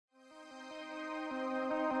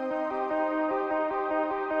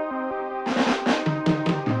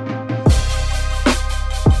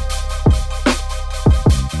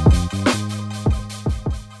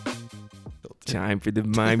for the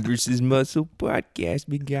Mind versus Muscle podcast,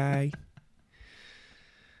 big guy.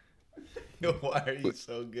 Why are you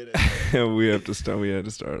so good at that? We had to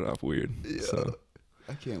start it off weird. Yeah. So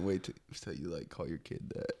I can't wait to you like call your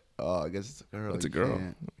kid that. Oh, I guess it's a girl. it's a You girl.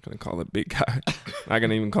 can't. I'm gonna call it big guy. I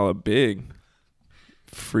can even call it big.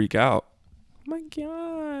 Freak out. Oh my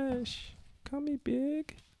gosh. Call me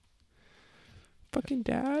big. Fucking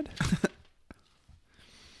dad.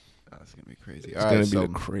 Oh, it's gonna be crazy. It's gonna be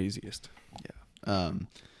the craziest.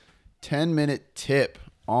 10-minute tip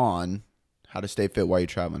on how to stay fit while you're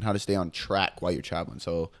traveling, how to stay on track while you're traveling.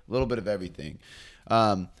 So a little bit of everything.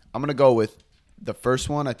 I'm going to go with the first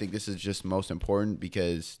one. I think this is just most important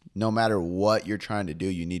because no matter what you're trying to do,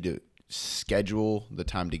 you need to schedule the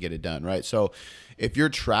time to get it done, right? So if you're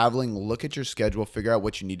traveling, look at your schedule, figure out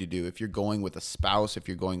what you need to do. If you're going with a spouse, if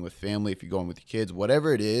you're going with family, if you're going with your kids,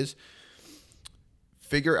 whatever it is,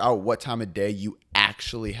 figure out what time of day you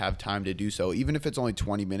actually have time to do so. Even if it's only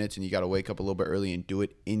 20 minutes and you got to wake up a little bit early and do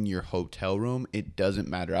it in your hotel room, it doesn't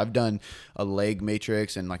matter. I've done a leg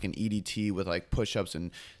matrix and like an EDT with like push-ups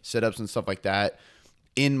and sit-ups and stuff like that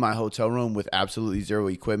in my hotel room with absolutely zero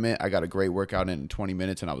equipment. I got a great workout in 20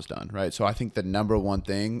 minutes and I was done, right? So I think the number one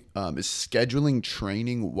thing is scheduling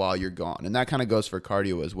training while you're gone. And that kind of goes for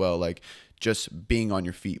cardio as well. Like just being on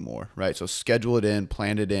your feet more, right? So schedule it in,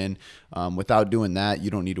 plan it in. Without doing that, you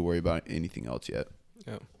don't need to worry about anything else yet.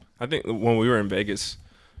 Yeah. I think when we were in Vegas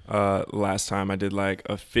last time, I did like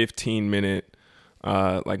a 15-minute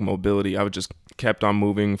like mobility. I would just kept on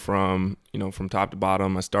moving from top to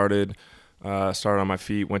bottom. I started on my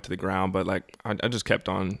feet, went to the ground, but like I just kept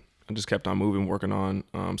on moving, working on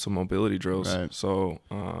some mobility drills. Right. So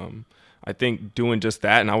I think doing just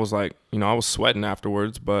that, and I was like, I was sweating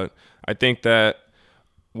afterwards, but I think that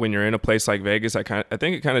when you're in a place like Vegas, I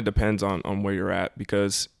think it kind of depends on where you're at,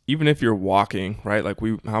 because even if you're walking, right? Like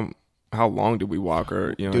how long did we walk?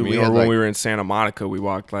 Or Dude, what I mean? Or when we were in Santa Monica, we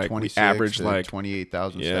walked like we averaged like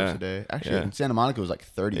 28,000 steps a day. Actually, in Santa Monica it was like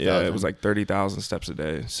 30,000. Yeah, it was like 30,000 steps a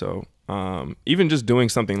day. So even just doing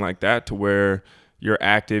something like that to where you're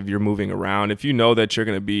active, you're moving around. If you know that you're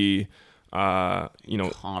going to be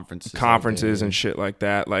conferences and shit like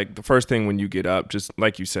that, like the first thing when you get up, just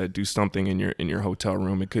like you said, do something in your hotel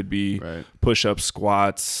room. It could be push-ups,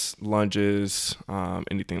 squats, lunges,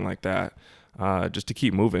 anything like that, just to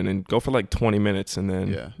keep moving and go for like 20 minutes and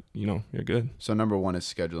then you're good. So number one is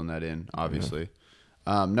scheduling that in, obviously.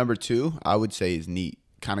 Number two, I would say, is neat,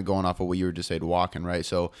 kind of going off of what you were just saying, walking, right?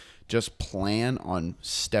 So just plan on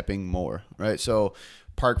stepping more, right? So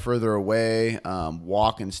park further away,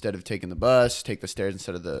 walk instead of taking the bus, take the stairs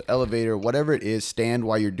instead of the elevator, whatever it is, stand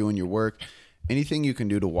while you're doing your work. Anything you can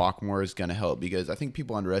do to walk more is going to help, because I think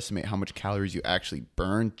people underestimate how much calories you actually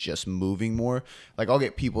burn just moving more. Like I'll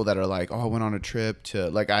get people that are like, oh, I went on a trip to,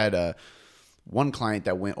 like I had one client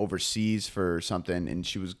that went overseas for something and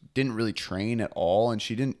she didn't really train at all, and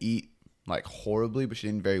she didn't eat like horribly, but she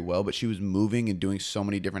didn't very well, but she was moving and doing so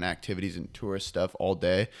many different activities and tourist stuff all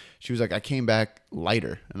day. She was like, I came back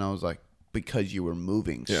lighter. And I was like, because you were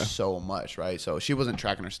moving so much, right? So she wasn't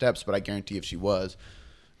tracking her steps, but I guarantee if she was,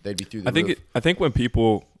 they'd be through the roof. I think when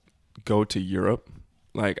people go to Europe,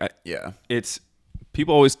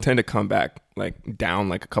 people always tend to come back like down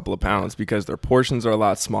like a couple of pounds because their portions are a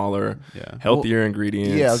lot smaller, healthier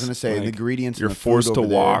ingredients. Yeah, I was gonna say like, the ingredients. You're and the forced to food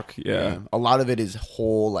walk. There, yeah, a lot of it is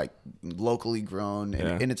whole, like locally grown, and,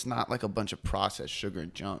 Yeah. and it's not like a bunch of processed sugar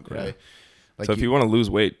and junk, Yeah. right? Like so if you want to lose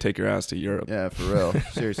weight, take your ass to Europe. Yeah, for real,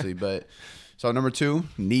 seriously. But so number two,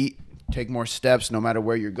 neat. Take more steps no matter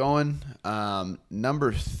where you're going.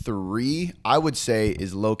 Number three, I would say,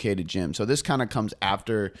 is located gym. So this kind of comes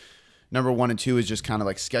after number one and two, is just kind of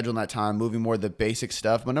like scheduling that time, moving more of the basic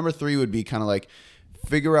stuff. But number three would be kind of like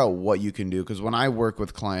figure out what you can do. Because when I work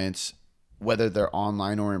with clients, whether they're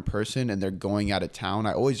online or in person and they're going out of town,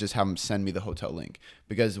 I always just have them send me the hotel link,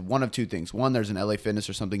 because one of two things: one, there's an LA Fitness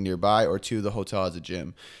or something nearby, or two, the hotel has a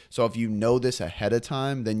gym. So if you know this ahead of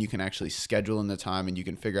time, then you can actually schedule in the time and you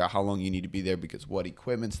can figure out how long you need to be there, because what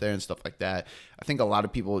equipment's there and stuff like that. I think a lot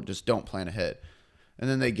of people just don't plan ahead. And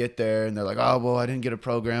then they get there and they're like, oh, well, I didn't get a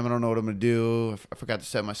program. I don't know what I'm going to do. I forgot to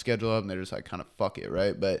set my schedule up. And they're just like, kind of fuck it,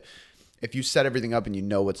 right? But if you set everything up and you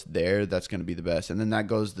know what's there, that's going to be the best. And then that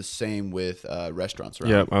goes the same with restaurants around.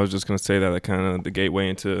 Yeah, I was just going to say that kind of the gateway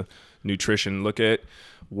into nutrition. Look at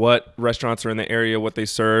what restaurants are in the area, what they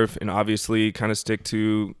serve, and obviously kind of stick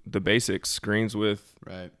to the basics. Greens with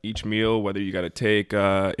each meal, whether you got to take,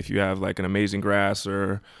 if you have like an amazing grass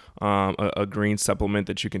or a green supplement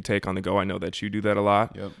that you can take on the go. I know that you do that a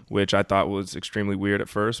lot, which I thought was extremely weird at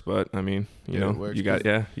first, but I mean, you know, you got to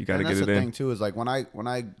get it in. That's the thing too, is like when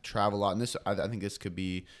I travel a lot, and this, I think this could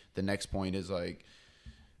be the next point, is like,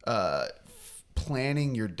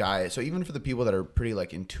 planning your diet. So even for the people that are pretty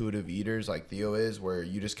like intuitive eaters like Theo is, where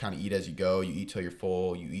you just kind of eat as you go, you eat till you're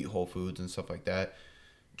full, you eat whole foods and stuff like that,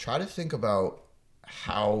 try to think about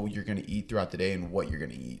how you're going to eat throughout the day and what you're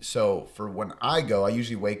going to eat. So for when I go, I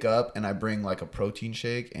usually wake up and I bring like a protein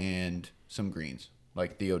shake and some greens,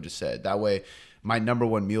 like Theo just said. That way my number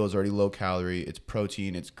one meal is already low calorie. It's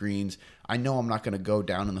protein, it's greens. I know I'm not going to go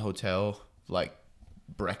down in the hotel like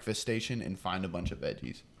breakfast station and find a bunch of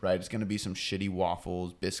veggies, right? It's going to be some shitty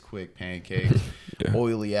waffles, Bisquick pancakes,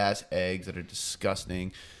 oily ass eggs that are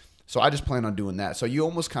disgusting. So I just plan on doing that. So you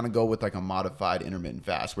almost kind of go with like a modified intermittent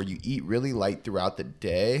fast where you eat really light throughout the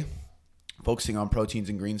day, focusing on proteins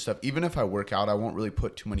and green stuff. Even if I work out, I won't really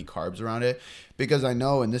put too many carbs around it, because I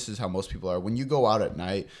know, and this is how most people are, when you go out at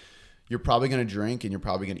night, you're probably going to drink and you're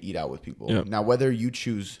probably going to eat out with people. Yep. Now, whether you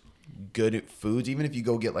choose good foods, even if you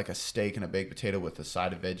go get like a steak and a baked potato with a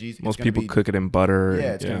side of veggies, most people cook it in butter.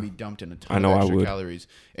 Yeah, it's gonna be dumped in a ton of extra calories.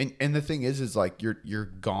 And the thing is like you're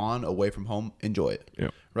gone away from home. Enjoy it. Yeah.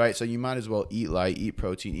 Right. So you might as well eat light, eat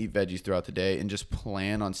protein, eat veggies throughout the day, and just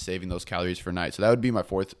plan on saving those calories for night. So that would be my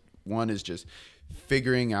fourth one, is just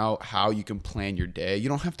figuring out how you can plan your day. You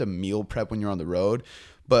don't have to meal prep when you're on the road,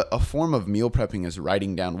 but a form of meal prepping is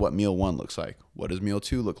writing down what meal one looks like. What does meal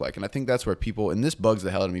two look like? And I think that's where people, and this bugs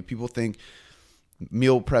the hell out of me, people think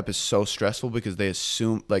meal prep is so stressful because they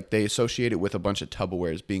assume, like they associate it with a bunch of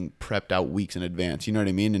Tupperwares being prepped out weeks in advance. You know what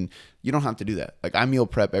I mean? And you don't have to do that. Like I meal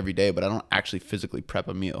prep every day, but I don't actually physically prep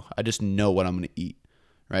a meal. I just know what I'm going to eat.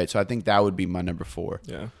 Right. So I think that would be my number 4.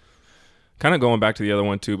 Yeah. Kind of going back to the other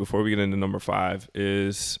one too, before we get into number 5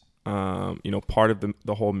 is, part of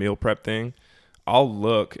the whole meal prep thing. I'll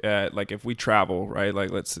look at, like, if we travel, right? Like,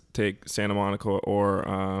 let's take Santa Monica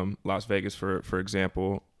or Las Vegas for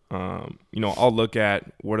example. I'll look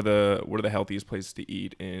at what are the healthiest places to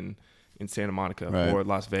eat in Santa Monica or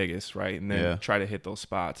Las Vegas, right? And then try to hit those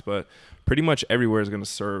spots. But pretty much everywhere is going to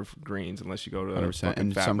serve greens unless you go to 100%,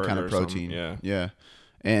 and some kind of protein. Yeah.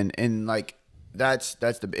 And like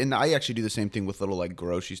and I actually do the same thing with little like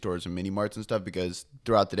grocery stores and mini marts and stuff, because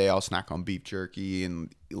throughout the day I'll snack on beef jerky and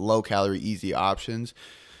low calorie, easy options,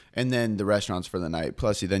 and then the restaurants for the night.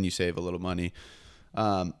 Plus, then you save a little money.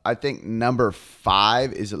 I think number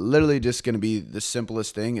 5 is literally just going to be the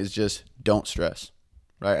simplest thing, is just don't stress,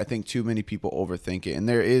 right? I think too many people overthink it, and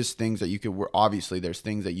there is things that you can, obviously there's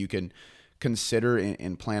things that you can consider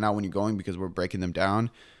and plan out when you're going, because we're breaking them down.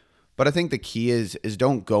 But I think the key is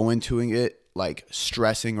don't go into it like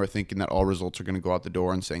stressing or thinking that all results are going to go out the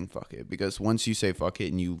door and saying fuck it, because once you say fuck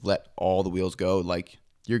it and you let all the wheels go, like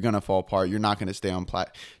you're going to fall apart. You're not going to stay on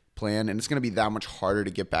plan, and it's going to be that much harder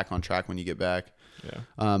to get back on track when you get back. Yeah.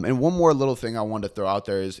 And one more little thing I wanted to throw out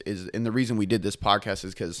there is and the reason we did this podcast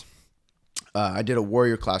is because I did a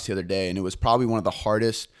warrior class the other day, and it was probably one of the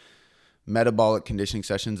hardest metabolic conditioning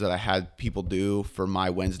sessions that I had people do for my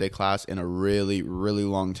Wednesday class in a really, really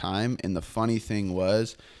long time. And the funny thing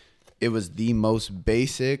was, it was the most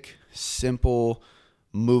basic, simple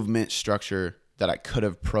movement structure that I could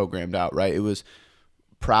have programmed out, right? It was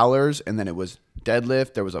prowlers, and then it was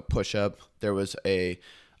deadlift. There was a push-up. There was a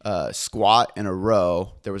squat and a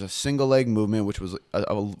row. There was a single leg movement, which was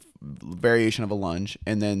a variation of a lunge.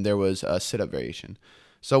 And then there was a sit-up variation.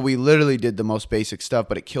 So we literally did the most basic stuff,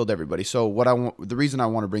 but it killed everybody. So the reason I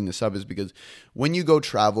want to bring this up is because when you go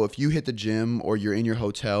travel, if you hit the gym or you're in your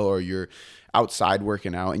hotel or you're outside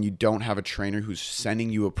working out and you don't have a trainer who's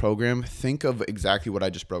sending you a program, think of exactly what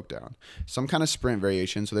I just broke down. Some kind of sprint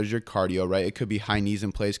variation. So there's your cardio, right? It could be high knees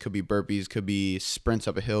in place, could be burpees, could be sprints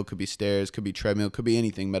up a hill, could be stairs, could be treadmill, could be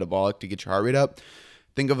anything metabolic to get your heart rate up.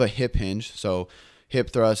 Think of a hip hinge. So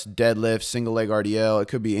hip thrust, deadlift, single leg RDL. It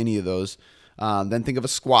could be any of those. Then think of a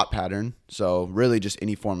squat pattern. So really just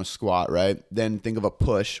any form of squat, right? Then think of a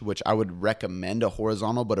push, which I would recommend a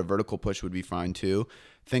horizontal, but a vertical push would be fine too.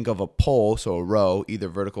 Think of a pull, so a row, either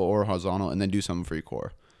vertical or horizontal, and then do something for your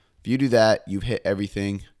core. If you do that, you've hit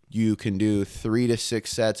everything. You can do 3 to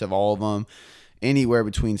 6 sets of all of them, anywhere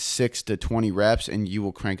between 6 to 20 reps, and you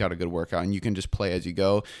will crank out a good workout. And you can just play as you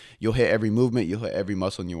go. You'll hit every movement, you'll hit every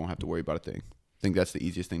muscle, and you won't have to worry about a thing. I think that's the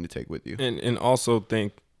easiest thing to take with you. And also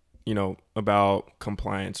think, about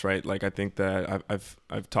compliance, right? Like I think that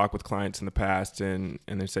I've talked with clients in the past and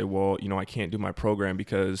they say, well, I can't do my program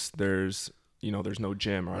because there's no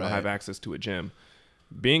gym, or I don't have access to a gym.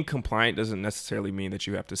 Being compliant doesn't necessarily mean that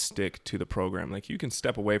you have to stick to the program. Like you can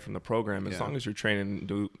step away from the program as long as you're training and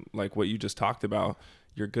do like what you just talked about,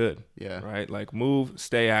 you're good. Yeah. Right. Like move,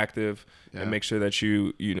 stay active, and make sure that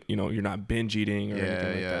you're not binge eating or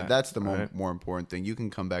anything like that. That's the more important thing. You can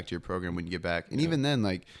come back to your program when you get back. And even then,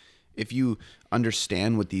 like if you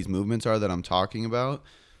understand what these movements are that I'm talking about,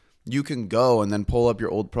 you can go and then pull up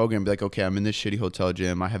your old program and be like, okay, I'm in this shitty hotel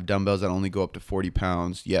gym. I have dumbbells that only go up to 40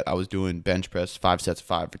 pounds, yet I was doing bench press 5 sets of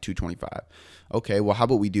 5 for 225. Okay, well, how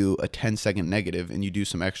about we do a 10-second negative and you do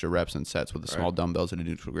some extra reps and sets with the small dumbbells and a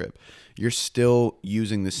neutral grip. You're still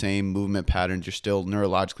using the same movement patterns. You're still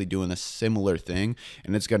neurologically doing a similar thing,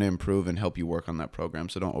 and it's going to improve and help you work on that program,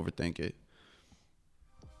 so don't overthink it.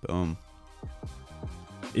 Boom.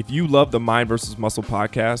 If you love the Mind vs. Muscle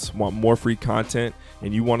podcast, want more free content,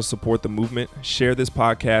 and you want to support the movement, share this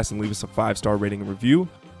podcast and leave us a 5-star rating and review.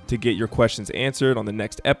 To get your questions answered on the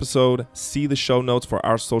next episode, see the show notes for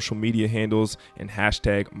our social media handles and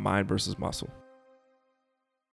hashtag Mind vs. Muscle.